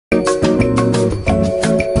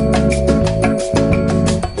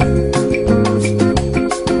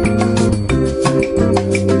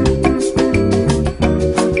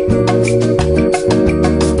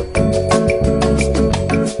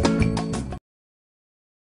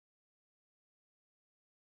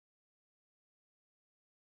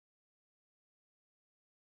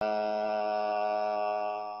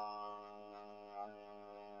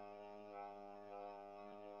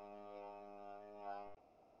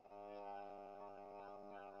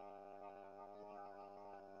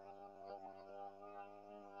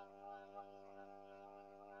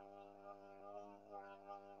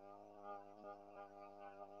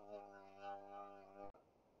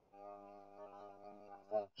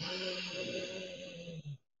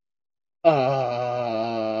I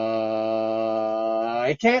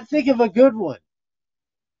can't think of a good one.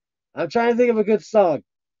 I'm trying to think of a good song.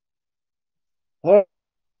 Hold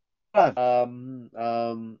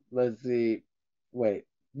on. Let's see. Wait.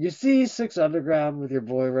 You see Six Underground with your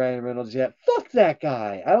boy Ryan Reynolds yet? Fuck that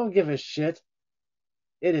guy. I don't give a shit.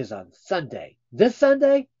 It is on Sunday. This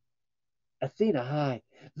Sunday? Athena, hi.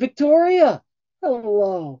 Victoria!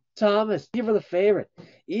 Hello. Thomas, thank you for the favorite.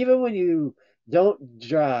 Even when you don't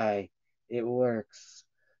dry, it works.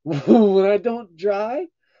 When I don't dry?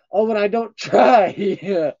 Oh, when I don't try.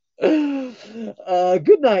 Yeah.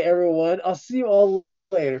 Good night, everyone. I'll see you all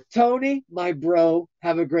later. Tony, my bro,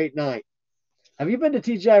 have a great night. Have you been to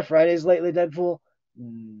TGI Fridays lately, Deadpool?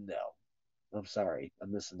 No. I'm sorry.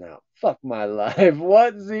 I'm missing out. Fuck my life.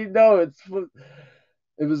 What? See, no,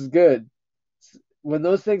 it was good. When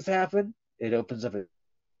those things happen, it opens up a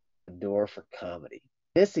door for comedy.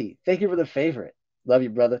 Missy, thank you for the favorite. Love you,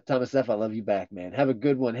 brother. Thomas F., I love you back, man. Have a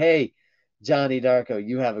good one. Hey, Johnny Darko,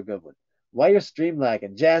 you have a good one. Why your stream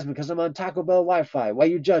lagging? Jasmine, because I'm on Taco Bell Wi-Fi. Why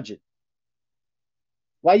you judging?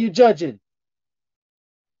 Why you judging?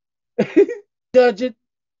 Judging?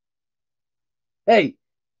 Hey,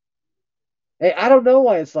 hey, I don't know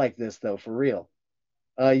why it's like this though, for real.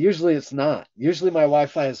 Usually it's not. Usually my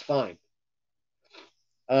Wi-Fi is fine.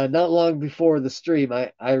 Not long before the stream,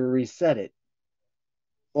 I reset it.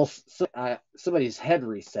 Well, somebody's head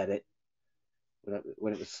reset it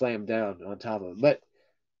when it was slammed down on top of it. But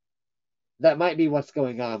that might be what's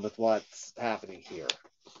going on with what's happening here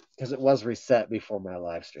because it was reset before my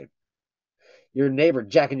live stream. Your neighbor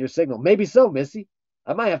jacking your signal. Maybe so, Missy.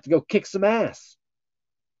 I might have to go kick some ass.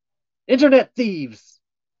 Internet thieves.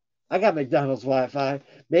 I got McDonald's Wi-Fi.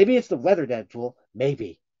 Maybe it's the weather, Deadpool.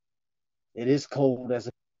 Maybe. It is cold as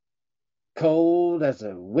a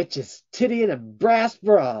witch's titty in a brass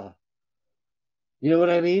bra. You know what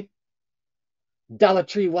I mean? Dollar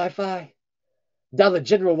Tree Wi-Fi. Dollar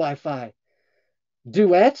General Wi-Fi.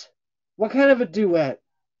 Duet? What kind of a duet?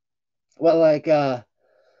 Well, like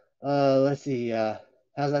let's see,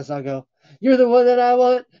 how's that song go? You're the one that I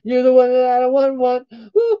want, you're the one that I want.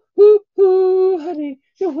 Ooh, ooh, ooh, honey,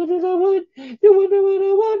 you're one that I want, you're one that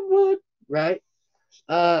I want. Right?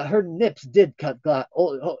 Her nips did cut glass.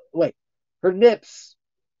 Oh, wait, her nips,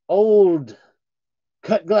 old,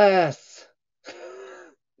 cut glass.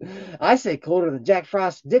 I say colder than Jack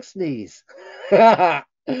Frost's dick sneeze. That's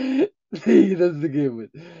the good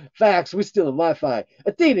one. Facts, we stealing Wi-Fi.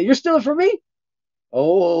 Athena, you're stealing from me?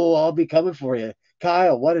 Oh, I'll be coming for you.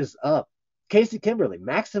 Kyle, what is up? Casey Kimberly,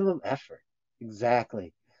 maximum effort.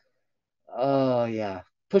 Exactly. Oh, yeah.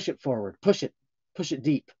 Push it forward. Push it. Push it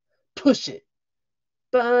deep. Push it.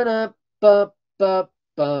 Ba-da, ba, ba,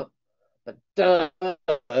 ba, ba-da,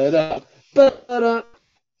 ba-da, ba-da,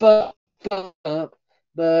 ba, ba,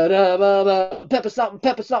 ba-da, ba, ba. Pepper, salt, and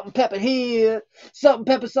pepper here. Salt,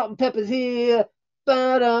 and pepper here.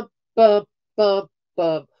 Ba-da, ba, ba,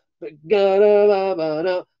 ba, ba-da, ba, ba,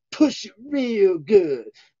 da. Push it real good.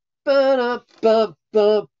 Ba-da, ba,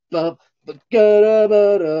 ba, ba, ba-da,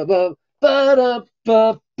 ba-da, ba, ba-da,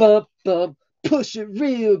 ba, ba, ba. Push it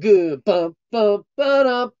real good. Bum, bum,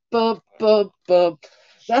 ba-da, bum, bum, bum.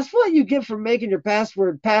 That's what you get for making your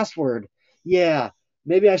password. Yeah,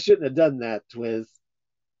 maybe I shouldn't have done that, Twiz.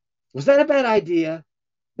 Was that a bad idea?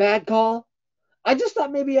 Bad call? I just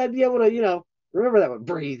thought maybe I'd be able to, remember that one.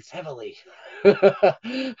 Breathes heavily.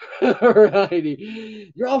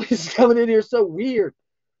 Alrighty. You're always coming in here so weird.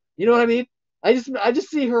 You know what I mean? I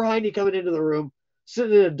just see her Heidi coming into the room,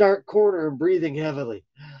 sitting in a dark corner and breathing heavily.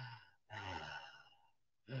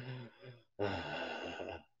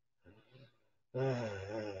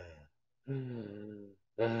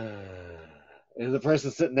 And the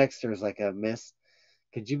person sitting next to her is like, Miss,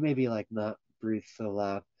 could you maybe like not breathe so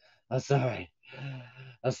loud? I'm sorry.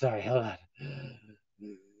 I'm sorry. Hold on.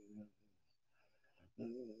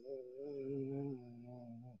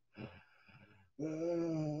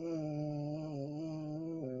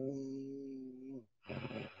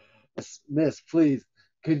 Miss, please.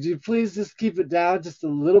 Could you please just keep it down just a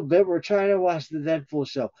little bit? We're trying to watch the Deadpool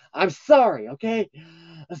show. I'm sorry, okay?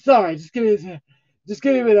 I'm sorry. Just give me a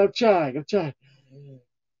minute. I'm trying.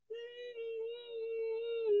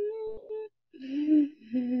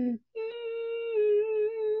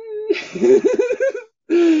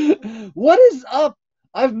 What is up?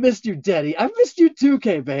 I've missed you, Daddy. I've missed you too,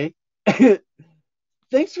 K-Bay.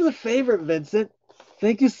 Thanks for the favorite, Vincent.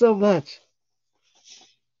 Thank you so much.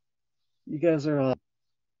 You guys are on.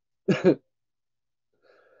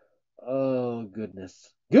 Oh,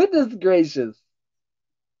 goodness. Goodness gracious.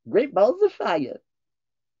 Great balls of fire.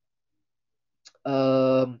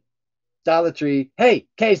 Um, Dollar Tree. Hey,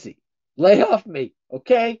 Casey. Lay off me,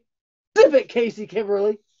 okay? Zip it, Casey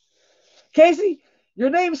Kimberly. Casey, your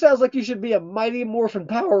name sounds like you should be a Mighty Morphin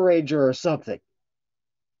Power Ranger or something.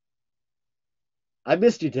 I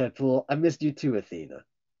missed you, Deadpool. I missed you too, Athena.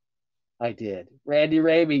 I did. Randy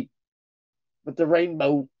Ramey with the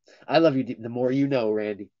rainbow. I love you. The more you know,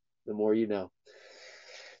 Randy. The more you know.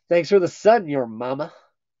 Thanks for the sun, your mama.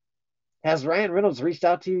 Has Ryan Reynolds reached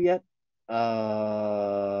out to you yet?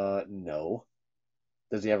 No.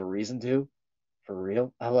 Does he have a reason to? For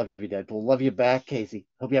real? I love you, Deadpool. Love you back, Casey.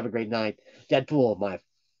 Hope you have a great night. Deadpool, my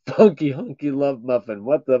funky, hunky love muffin.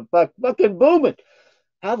 What the fuck? Fucking booming.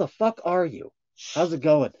 How the fuck are you? How's it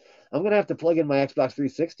going? I'm gonna have to plug in my Xbox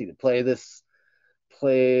 360 to play this,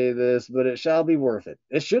 but it shall be worth it.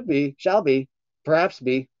 It should be, shall be, perhaps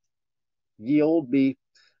be. Ye old be.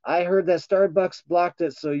 I heard that Starbucks blocked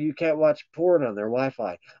it so you can't watch porn on their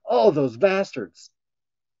Wi-Fi. Oh, those bastards.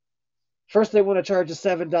 First they want to charge us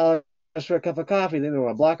 $7 for a cup of coffee, then they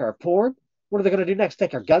want to block our porn. What are they going to do next?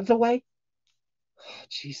 Take our guns away? Oh,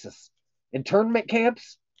 Jesus. Internment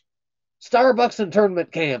camps? Starbucks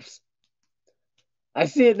internment camps. I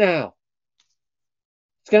see it now.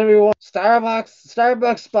 It's going to be one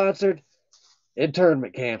Starbucks sponsored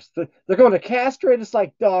internment camps. They're going to castrate us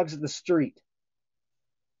like dogs in the street.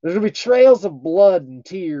 There's going to be trails of blood and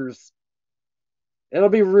tears. It'll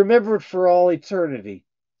be remembered for all eternity.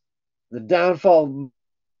 The downfall of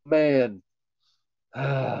man.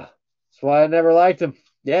 That's why I never liked him.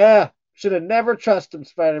 Yeah, should have never trusted him,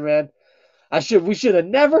 Spider-Man. We should have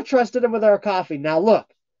never trusted him with our coffee. Now look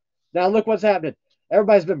what's happening.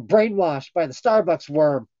 Everybody's been brainwashed by the Starbucks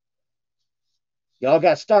worm. Y'all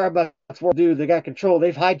got Starbucks worm, dude. They got control.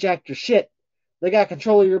 They've hijacked your shit. They got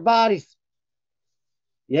control of your bodies.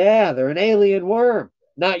 Yeah, they're an alien worm.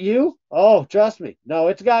 Not you? Oh, trust me. No,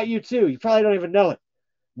 it's got you too. You probably don't even know it.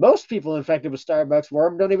 Most people infected with Starbucks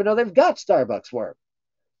worm don't even know they've got Starbucks worm.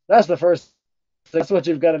 That's the first. That's what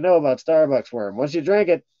you've got to know about Starbucks worm. Once you drink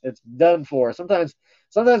it, it's done for. Sometimes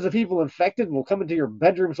the people infected will come into your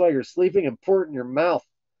bedrooms while you're sleeping and pour it in your mouth.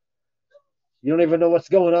 You don't even know what's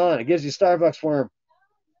going on. It gives you Starbucks worm.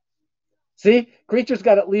 See, creatures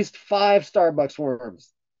got at least 5 Starbucks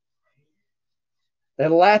worms. They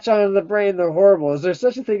latch onto the brain. They're horrible. Is there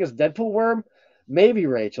such a thing as Deadpool worm? Maybe,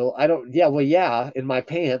 Rachel. I don't. Yeah, well, yeah, in my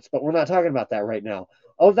pants, but we're not talking about that right now.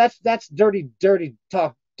 Oh, that's dirty, dirty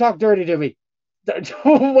talk. Talk dirty to me.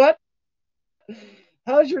 What?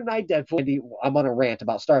 How's your night, Deadpool? I'm on a rant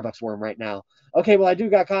about Starbucks worm right now. Okay, well, I do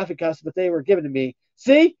got coffee cups, but they were given to me.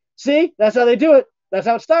 See, that's how they do it. That's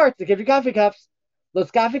how it starts. They give you coffee cups. Those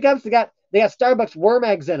coffee cups, they got Starbucks worm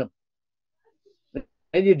eggs in them,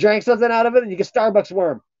 and you drank something out of it, and you get Starbucks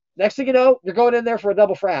worm. Next thing you know, you're going in there for a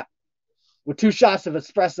double frap with 2 shots of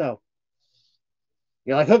espresso.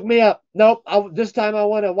 You're like, hook me up. Nope. This time I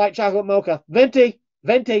want a white chocolate mocha. Venti.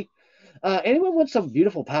 Anyone want some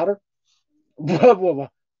beautiful powder?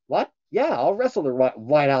 What? Yeah, I'll wrestle the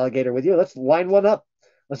white alligator with you. Let's line one up.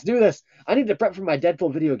 Let's do this. I need to prep for my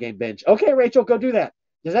Deadpool video game binge. Okay, Rachel, go do that.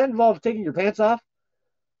 Does that involve taking your pants off?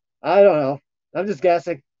 I don't know. I'm just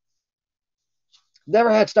guessing.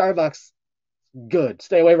 Never had Starbucks. Good.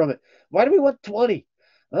 Stay away from it. Why do we want 20?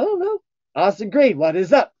 I don't know. Austin Green, what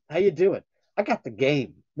is up? How you doing? I got the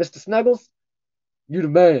game. Mr. Snuggles, you the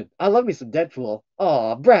man. I love me some Deadpool.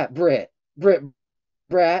 Aw, Brat.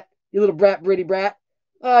 You little bratty brat.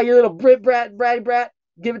 Oh, you little bratty brat.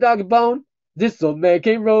 Give a dog a bone. This old man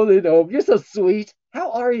came rolling home. You're so sweet.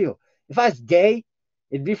 How are you? If I was gay,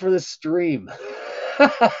 it'd be for this stream.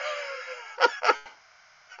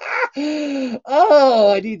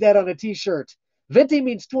 Oh, I need that on a t-shirt. Venti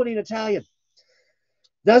means 20 in Italian.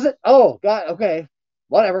 Does it? Oh, God, okay.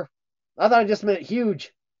 Whatever. I thought it just meant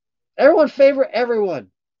huge. Everyone favorite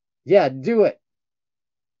everyone. Yeah, do it.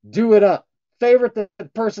 Do it up. Favorite the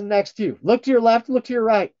person next to you. Look to your left, look to your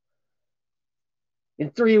right.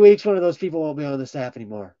 In 3 weeks, one of those people won't be on this app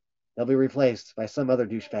anymore. They'll be replaced by some other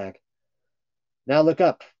douchebag. Now look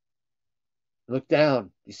up. Look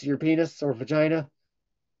down. You see your penis or vagina?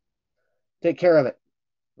 Take care of it.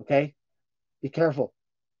 Okay? Be careful.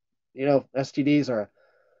 You know, STDs are a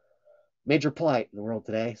major plight in the world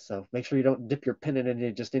today, so make sure you don't dip your pen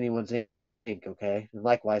into just anyone's ink, okay? And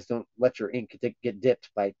likewise, don't let your ink get dipped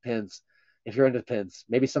by pens if you're into pens.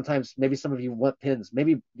 Maybe some of you want pens.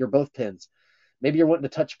 Maybe you're both pens. Maybe you're wanting to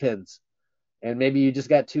touch pens, and maybe you just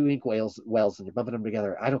got 2 ink wells and you're bumping them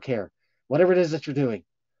together. I don't care. Whatever it is that you're doing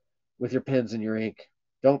with your pens and your ink,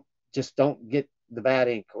 don't get the bad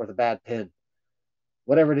ink or the bad pen.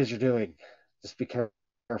 Whatever it is you're doing, just be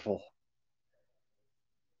careful.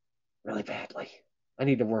 Really badly. I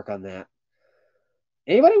need to work on that.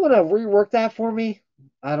 Anybody want to rework that for me?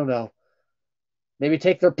 I don't know. Maybe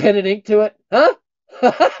take their pen and ink to it? Huh?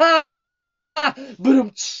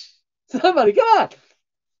 Boom. Somebody, come on.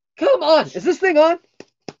 Come on. Is this thing on?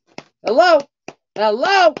 Hello?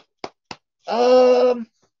 Hello?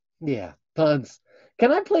 Yeah, puns.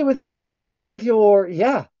 Can I play with your...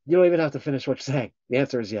 Yeah, you don't even have to finish what you're saying. The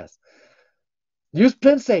answer is yes. Use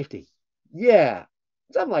pen safety. Yeah,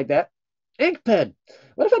 something like that. Ink pen.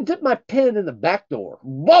 What if I dip my pen in the back door?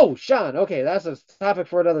 Whoa, Sean. Okay, that's a topic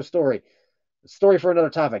for another story. Story for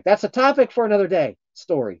another topic. That's a topic for another day.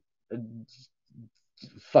 Story.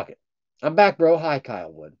 Fuck it. I'm back, bro. Hi,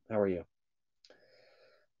 Kyle Wood. How are you?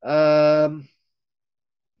 Um,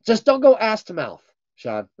 just don't go ass to mouth,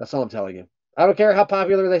 Sean. That's all I'm telling you. I don't care how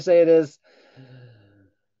popular they say it is.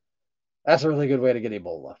 That's a really good way to get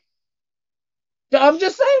Ebola. I'm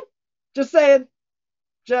just saying. Just saying.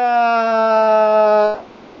 Just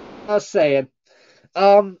saying.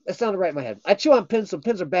 It sounded right in my head. I chew on pins, so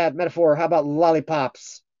pins are bad. Metaphor. How about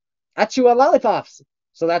lollipops? I chew on lollipops,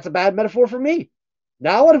 so that's a bad metaphor for me.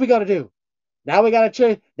 Now what are we gonna do? Now we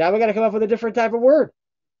gotta Now we gotta come up with a different type of word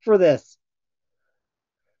for this.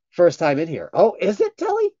 First time in here. Oh, is it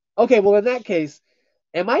Telly? Okay, well in that case,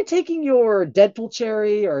 am I taking your Deadpool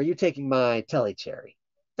cherry or are you taking my Telly cherry?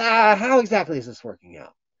 How exactly is this working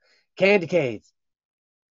out? Candy canes.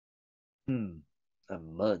 A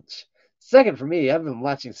munch. Second for me, I've been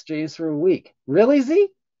watching streams for a week. Really, Z?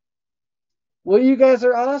 Well, you guys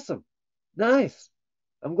are awesome. Nice.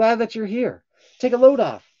 I'm glad that you're here. Take a load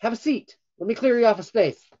off. Have a seat. Let me clear you off a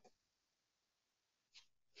space.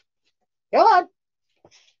 Come on.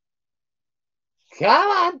 Come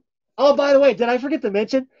on. Oh, by the way, did I forget to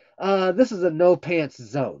mention? This is a no pants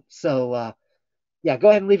zone. So, yeah, go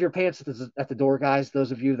ahead and leave your pants at the door, guys.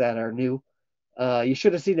 Those of you that are new, you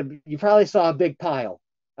should have seen you probably saw a big pile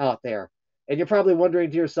out there, and you're probably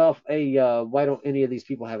wondering to yourself, "Hey, why don't any of these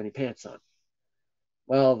people have any pants on?"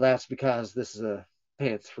 Well, that's because this is a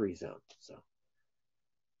pants-free zone. So,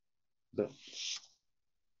 boom.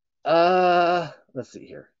 Let's see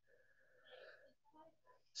here.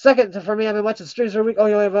 Second for me, I've been watching streams for a week. Oh,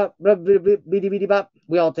 you have up.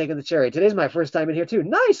 We all taking the cherry. Today's my first time in here too.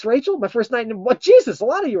 Nice, Rachel. My first night in what? Jesus, a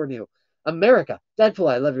lot of you are new. America,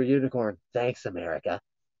 Deadpool. I love your unicorn. Thanks, America.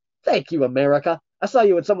 Thank you, America. I saw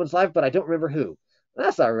you in someone's live, but I don't remember who.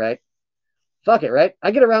 That's all right. Fuck it, right?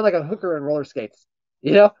 I get around like a hooker in roller skates.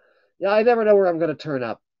 You know? Yeah, I never know where I'm gonna turn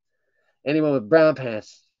up. Anyone with brown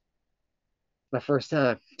pants. My first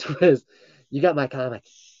time. Twiz, you got my comic.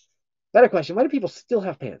 Better question. Why do people still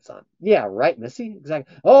have pants on? Yeah, right, Missy?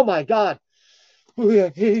 Exactly. Oh my God.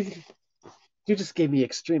 You just gave me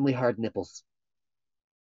extremely hard nipples,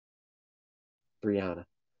 Brianna.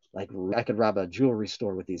 Like, I could rob a jewelry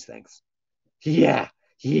store with these things. Yeah,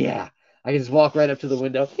 yeah. I can just walk right up to the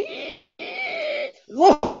window.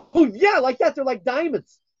 Oh, yeah, like that. They're like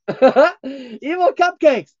diamonds. Evil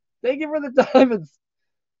cupcakes. Thank you for the diamonds.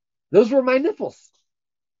 Those were my nipples.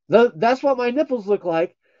 That's what my nipples look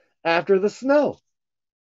like after the snow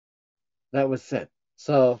that was sent.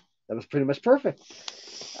 So that was pretty much perfect.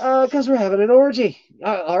 Because we're having an orgy.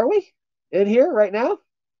 Are we? In here right now?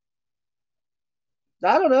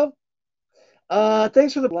 I don't know.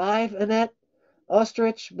 Thanks for the live, Annette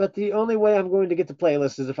Ostrich, but the only way I'm going to get the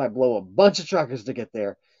playlist is if I blow a bunch of truckers to get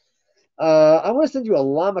there. I want to send you a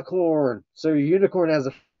llama corn so your unicorn has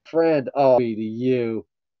a friend. Oh, sweetie, you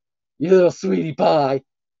little sweetie pie.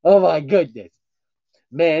 Oh my goodness.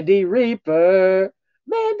 Mandy Reaper.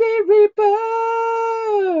 Mandy Reaper.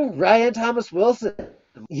 Ryan Thomas Wilson.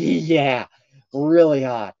 Yeah, really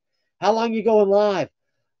hot. How long you going live?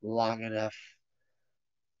 Long enough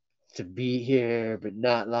to be here, but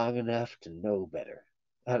not long enough to know better.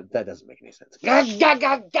 That doesn't make any sense. Thank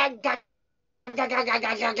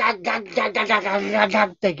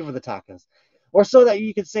you for the tacos. Or so that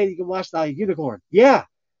you can say you can watch the unicorn. Yeah,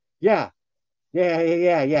 yeah,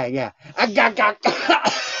 yeah.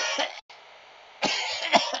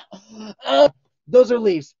 Those are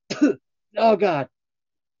leaves. Oh, God.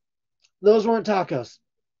 Those weren't tacos.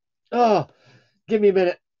 Oh, give me a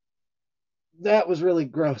minute. That was really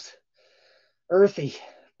gross. Earthy,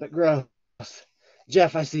 but gross.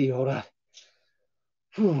 Jeff, I see you. Hold on.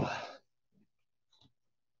 Whew.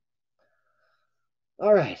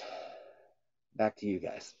 All right. Back to you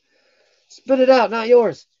guys. Spit it out, not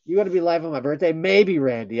yours. You going to be live on my birthday? Maybe,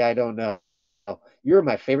 Randy. I don't know. You're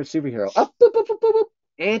my favorite superhero. Up, boop, boop, boop, boop, boop.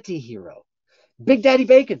 Anti-hero. Big Daddy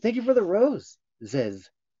Bacon, thank you for the rose. Ziz.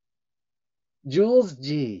 Jules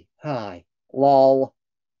G. Hi. Lol.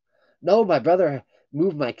 No, my brother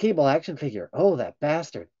moved my cable action figure. Oh, that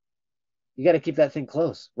bastard. You got to keep that thing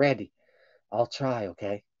close. Randy, I'll try,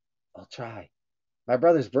 okay? I'll try. My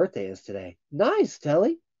brother's birthday is today. Nice,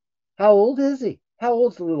 Telly. How old is he? How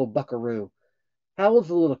old's the little buckaroo? How old's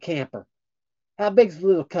the little camper? How big's the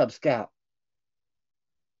little Cub Scout?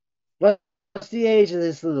 What's the age of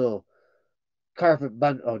this little carpet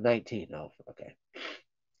bun? Oh, 19. Oh, okay.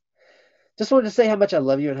 Just wanted to say how much I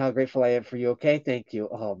love you and how grateful I am for you, okay? Thank you.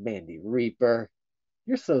 Oh, Mandy Reaper.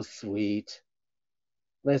 You're so sweet.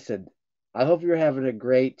 Listen, I hope you're having a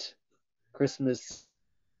great Christmas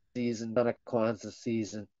season, on a Kwanzaa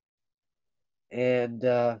season. And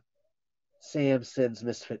Sam sends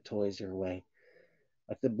misfit toys your way,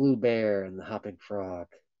 like the Blue Bear and the Hopping Frog.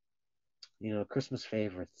 You know, Christmas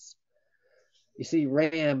favorites. You see,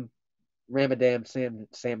 Ramadam, Sam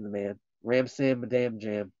the man. Ram Sam Madam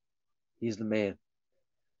Jam. He's the man.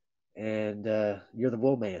 And you're the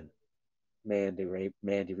wool man. Mandy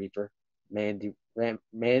Reaper. Ram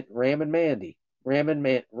and Mandy.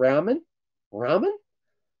 Ramen? Ramen?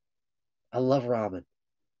 I love ramen.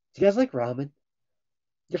 Do you guys like ramen?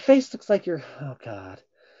 Your face looks like you're. Oh, God.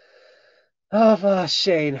 Oh,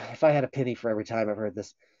 Shane, if I had a penny for every time I've heard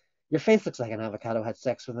this. Your face looks like an avocado had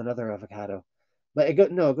sex with another avocado. But it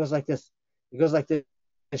goes like this. It goes like this,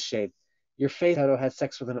 Shane. Your face avocado had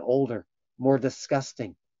sex with an older, more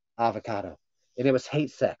disgusting avocado. And it was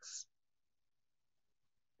hate sex.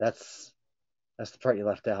 That's the part you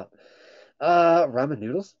left out. Ramen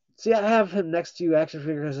noodles. See, I have him next to you. Action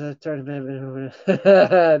figures. Nice.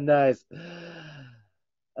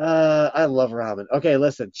 I love ramen. Okay,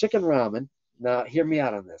 listen, chicken ramen. Now, hear me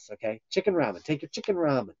out on this. Okay, chicken ramen. Take your chicken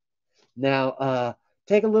ramen. Now,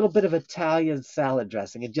 take a little bit of Italian salad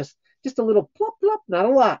dressing and just a little plop plop. Not a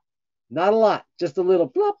lot. Not a lot. Just a little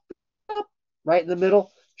plop plop right in the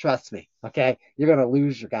middle. Trust me. Okay, you're gonna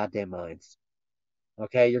lose your goddamn minds.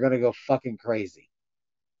 Okay, you're gonna go fucking crazy.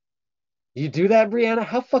 You do that, Brianna?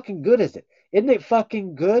 How fucking good is it? Isn't it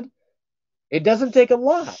fucking good? It doesn't take a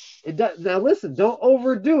lot. It does. Now listen, don't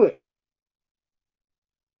overdo it,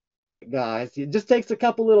 guys. It just takes a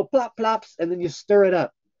couple little plop plops and then you stir it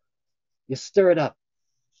up. You stir it up.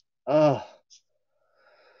 Oh,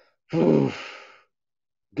 whew.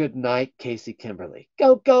 Good night, Casey Kimberly.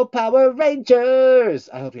 Go, go, Power Rangers!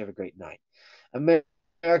 I hope you have a great night.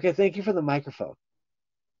 America, thank you for the microphone.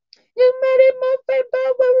 You made it, my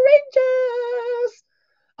Power Rangers!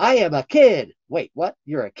 I am a kid. Wait, what?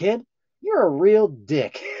 You're a kid? You're a real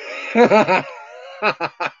dick.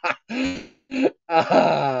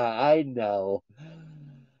 I know.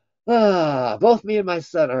 Both me and my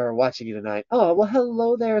son are watching you tonight. Oh, well,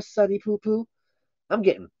 hello there, Sonny Poo Poo. I'm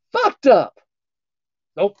getting fucked up.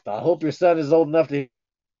 Nope, I hope your son is old enough to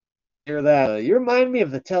hear that. You remind me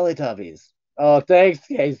of the Teletubbies. Oh, thanks,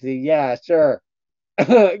 Casey. Yeah, sure.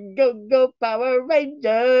 Go, go, Power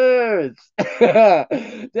Rangers!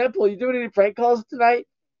 Deadpool, you doing any prank calls tonight?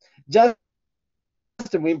 Justin,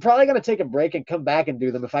 we're probably going to take a break and come back and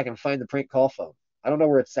do them if I can find the prank call phone. I don't know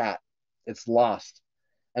where it's at. It's lost.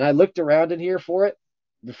 And I looked around in here for it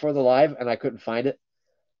before the live and I couldn't find it.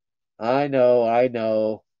 I know, I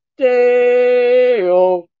know.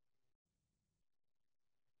 Deo,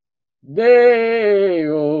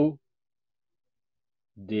 Deo.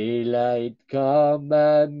 Daylight come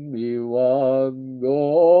and we want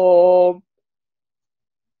go home.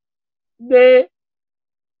 Day,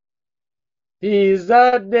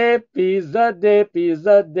 pizza day, pizza day,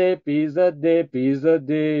 pizza day, pizza day, pizza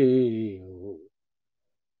day.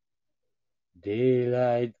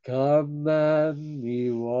 Daylight come and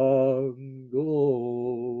we want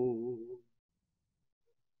go.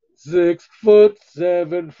 6 foot,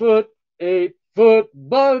 7 foot, 8 foot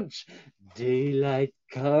bunch. Daylight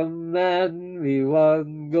come and we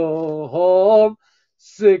want go home.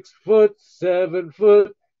 6 foot, 7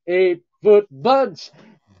 foot, 8 foot bunch.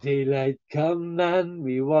 Daylight come and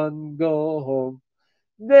we want go home.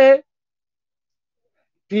 Day,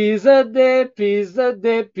 pizza day, pizza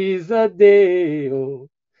day, pizza day. Oh,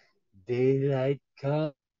 daylight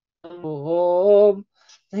come home.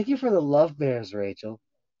 Thank you for the love bears, Rachel.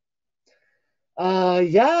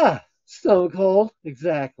 Yeah, Stone Cold,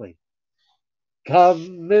 exactly.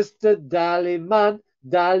 Come, Mr. Dollyman,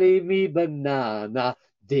 dolly me banana.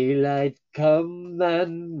 Daylight come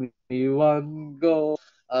and we want go.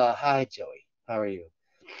 Hi, Joey. How are you?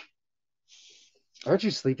 Aren't you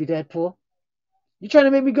sleepy, Deadpool? You trying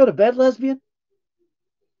to make me go to bed, lesbian?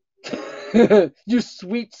 You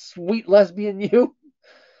sweet, sweet lesbian, you.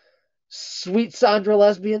 Sweet Sandra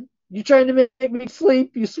lesbian. You trying to make me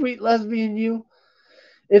sleep, you sweet lesbian, you.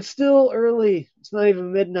 It's still early. It's not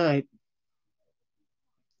even midnight.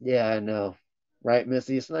 Yeah, I know. Right,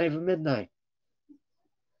 Missy? It's not even midnight.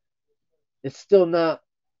 It's still not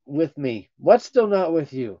with me. What's still not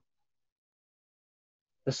with you?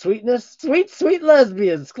 The sweetness? Sweet, sweet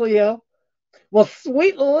lesbians, Cleo. Well,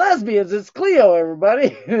 sweet lesbians, it's Cleo,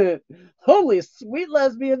 everybody. Holy sweet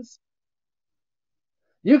lesbians.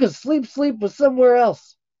 You can sleep with somewhere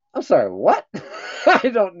else. I'm sorry, what? I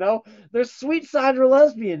don't know. There's sweet Sandra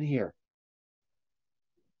lesbian here.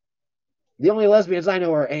 The only lesbians I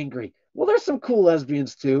know are angry. Well, there's some cool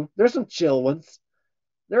lesbians too. There's some chill ones.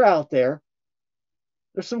 They're out there.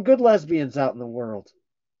 There's some good lesbians out in the world.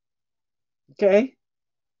 Okay?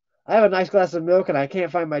 I have a nice glass of milk and I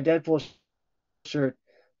can't find my Deadpool shirt,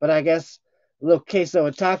 but I guess a little queso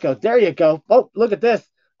and taco. There you go. Oh, look at this.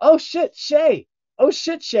 Oh shit, Shay. Oh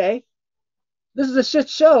shit, Shay. This is a shit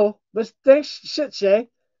show, but thanks, shit, Shay.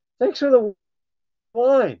 Thanks for the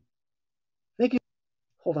wine. Thank you.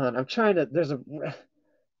 Hold on, I'm trying to. There's a.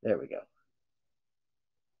 There we go.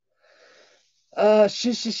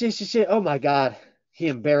 Shit. Oh my god, he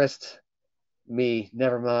embarrassed me.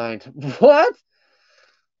 Never mind. What?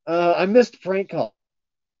 I missed prank calls.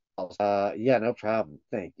 Yeah, no problem.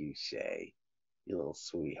 Thank you, Shay. You little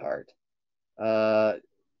sweetheart. Uh,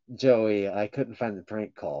 Joey, I couldn't find the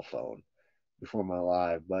prank call phone before my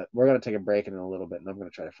live, but we're gonna take a break in a little bit, and I'm gonna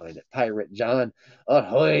try to find it. Pirate John,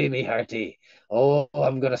 ahoy, me hearty! Oh,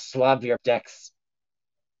 I'm gonna swab your decks,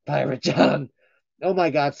 Pirate John. Oh my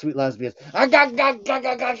God, sweet lesbians! Thank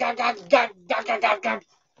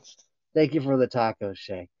you for the tacos,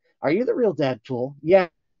 Shay. Are you the real Deadpool? Yeah,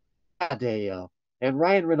 Deo. And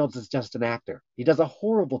Ryan Reynolds is just an actor. He does a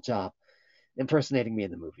horrible job impersonating me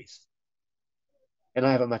in the movies. And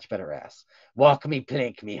I have a much better ass. Walk me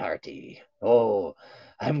plank, me hearty. Oh,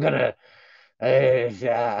 I'm gonna.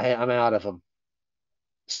 I'm out of them.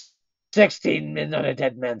 16 men on a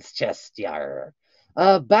dead man's chest, yar.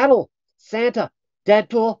 Battle Santa.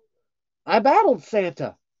 Deadpool. I battled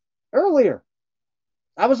Santa earlier.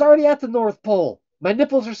 I was already at the North Pole. My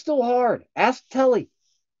nipples are still hard. Ask Telly.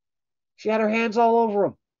 She had her hands all over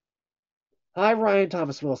them. Hi, Ryan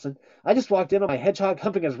Thomas Wilson. I just walked in on my hedgehog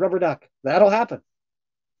humping his rubber duck. That'll happen.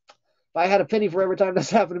 If I had a penny for every time this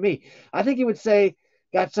happened to me, I think he would say,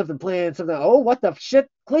 got something planned, something. Oh, what the shit?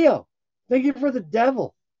 Cleo, thank you for the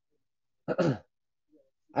devil.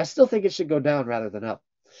 I still think it should go down rather than up.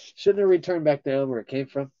 Shouldn't it return back down where it came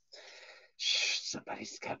from? Shh,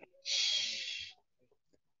 somebody's coming. Shh,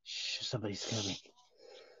 shh, somebody's coming.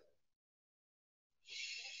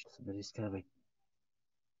 Shh, somebody's coming.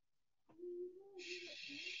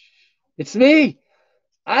 It's me.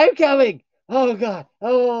 I'm coming. Oh God.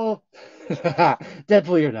 Oh.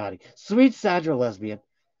 Deadpool, you're naughty. Sweet Sandra lesbian.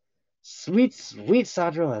 Sweet, sweet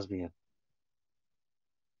Sandra lesbian.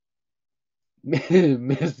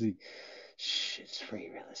 Missy. Shh, it's free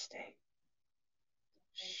real estate.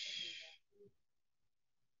 Shh.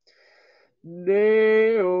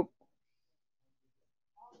 No.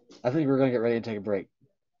 I think we're gonna get ready to take a break.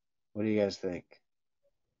 What do you guys think?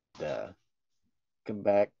 Come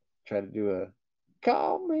back, try to do a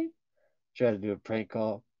call me, try to do a prank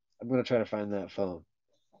call. I'm gonna try to find that phone.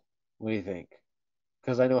 What do you think?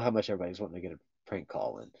 Because I know how much everybody's wanting to get a prank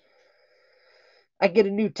call in. I get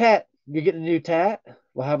a new tat. You're getting a new tat?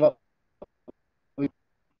 Well, how about we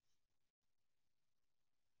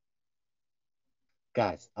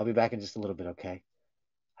guys? I'll be back in just a little bit, okay?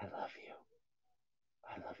 I love you.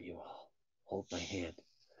 I love you all. Hold my hand.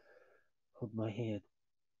 Hold my hand.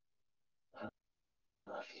 I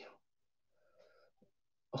love you.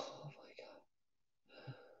 Oh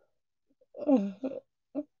my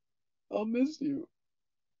God. I'll miss you.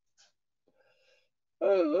 I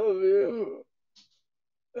love you.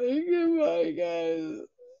 Goodbye, guys.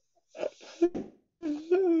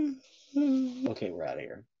 Okay, we're out of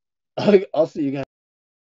here. I'll see you guys.